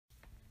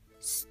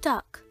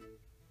Stuck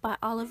by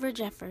Oliver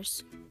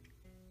Jeffers.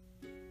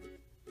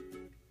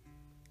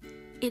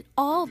 It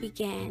all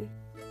began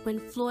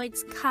when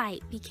Floyd's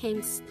kite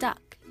became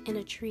stuck in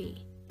a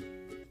tree.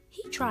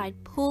 He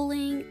tried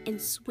pulling and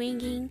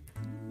swinging,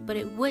 but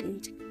it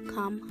wouldn't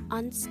come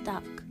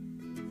unstuck.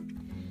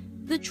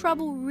 The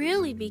trouble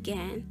really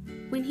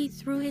began when he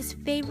threw his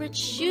favorite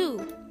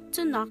shoe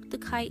to knock the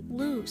kite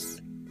loose.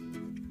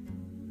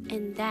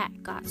 And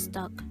that got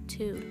stuck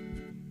too.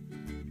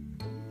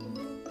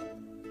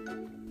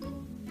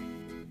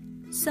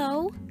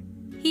 So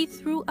he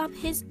threw up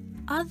his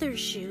other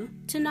shoe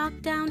to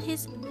knock down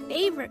his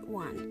favorite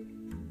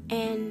one,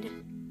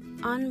 and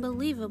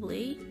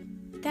unbelievably,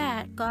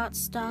 that got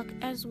stuck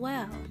as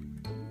well.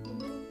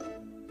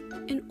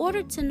 In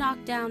order to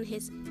knock down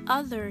his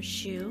other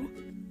shoe,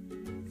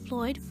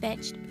 Floyd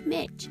fetched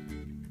Mitch.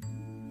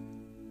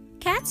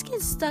 Cats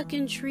get stuck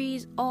in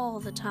trees all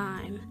the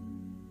time,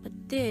 but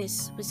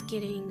this was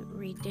getting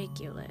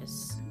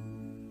ridiculous.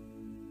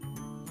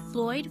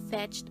 Floyd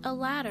fetched a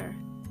ladder.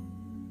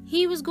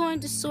 He was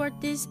going to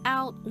sort this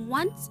out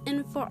once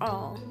and for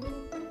all.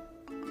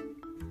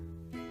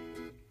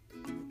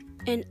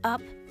 And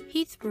up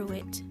he threw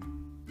it.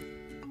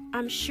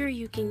 I'm sure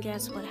you can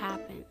guess what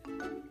happened.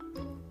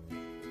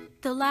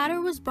 The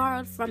ladder was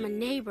borrowed from a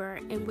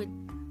neighbor and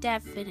would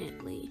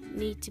definitely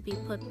need to be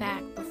put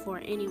back before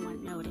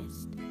anyone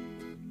noticed.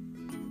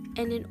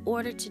 And in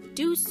order to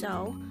do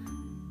so,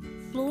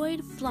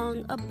 Floyd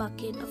flung a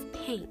bucket of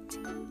paint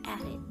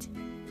at it.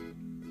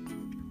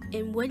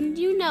 And wouldn't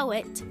you know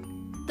it,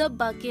 the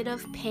bucket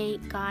of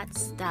paint got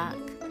stuck.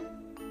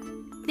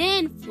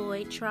 Then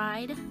Floyd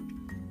tried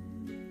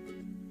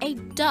a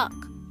duck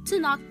to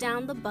knock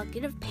down the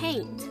bucket of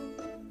paint,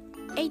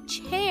 a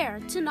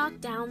chair to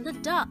knock down the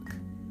duck,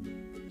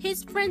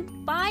 his friend's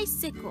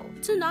bicycle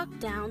to knock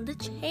down the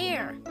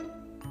chair,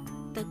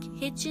 the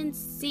kitchen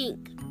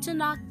sink to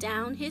knock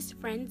down his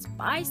friend's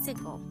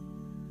bicycle,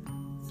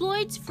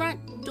 Floyd's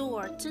front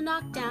door to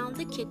knock down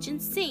the kitchen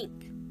sink,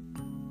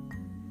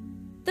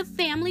 the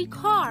family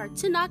car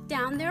to knock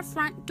down their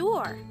front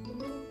door,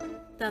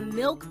 the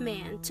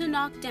milkman to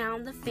knock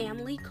down the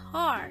family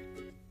car,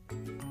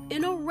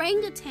 an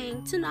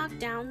orangutan to knock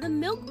down the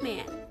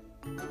milkman,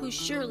 who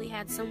surely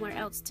had somewhere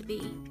else to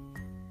be,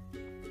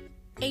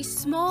 a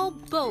small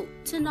boat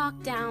to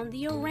knock down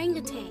the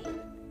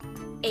orangutan,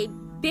 a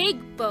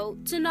big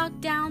boat to knock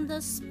down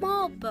the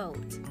small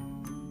boat,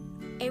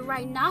 a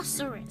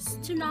rhinoceros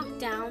to knock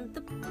down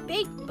the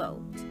big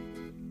boat,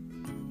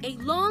 a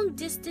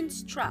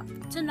long-distance truck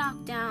to knock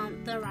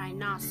down the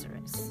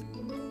rhinoceros,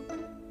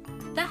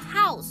 the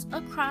house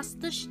across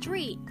the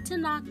street to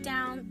knock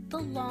down the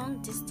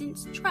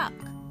long-distance truck,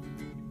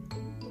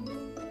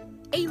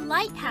 a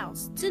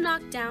lighthouse to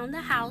knock down the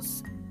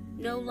house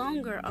no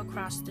longer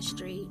across the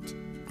street,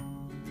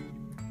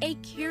 a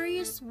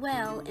curious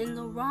well in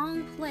the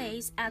wrong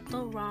place at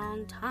the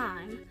wrong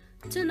time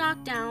to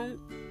knock down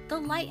the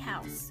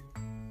lighthouse.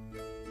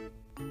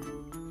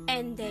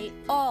 And they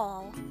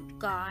all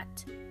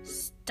got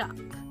stuck.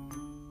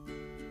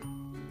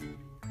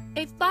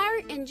 A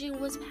fire engine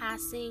was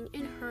passing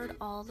and heard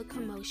all the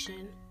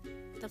commotion.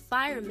 The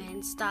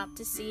firemen stopped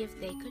to see if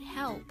they could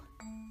help.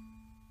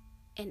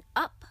 And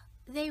up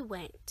they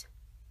went.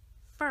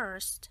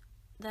 First,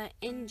 the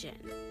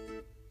engine,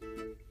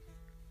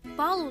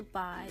 followed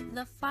by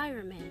the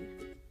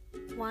firemen,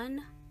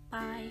 one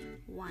by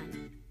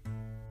one.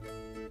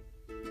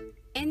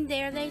 And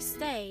there they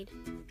stayed,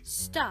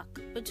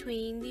 stuck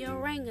between the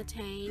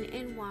orangutan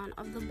and one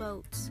of the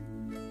boats.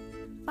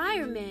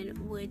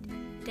 Firemen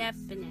would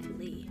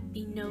definitely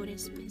be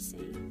noticed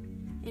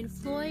missing, and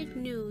Floyd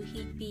knew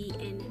he'd be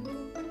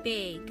in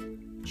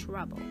big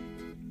trouble.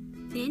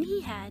 Then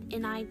he had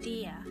an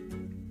idea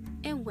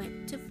and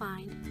went to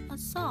find a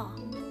saw.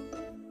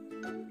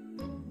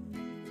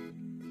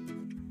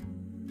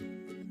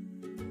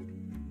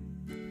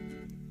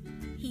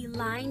 He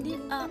lined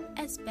it up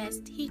as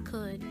best he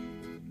could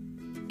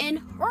and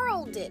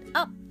hurled it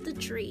up the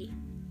tree.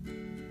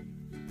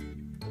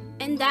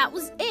 And that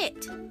was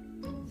it.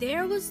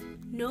 There was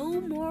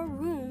no more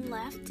room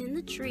left in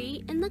the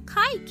tree, and the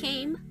kite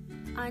came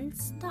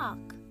unstuck.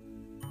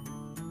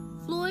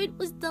 Floyd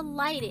was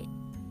delighted.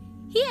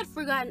 He had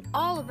forgotten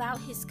all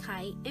about his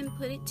kite and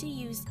put it to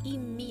use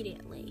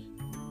immediately,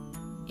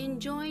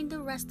 enjoying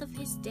the rest of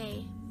his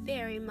day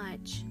very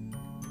much.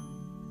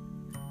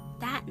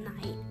 That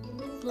night,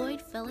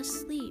 Floyd fell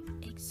asleep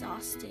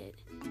exhausted.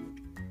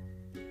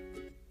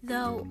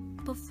 Though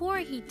before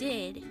he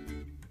did,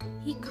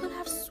 he could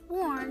have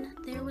sworn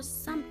there was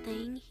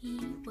something he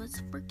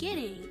was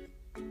forgetting.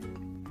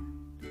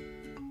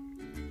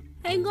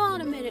 Hang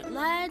on a minute,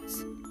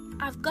 lads.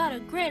 I've got a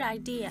great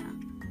idea.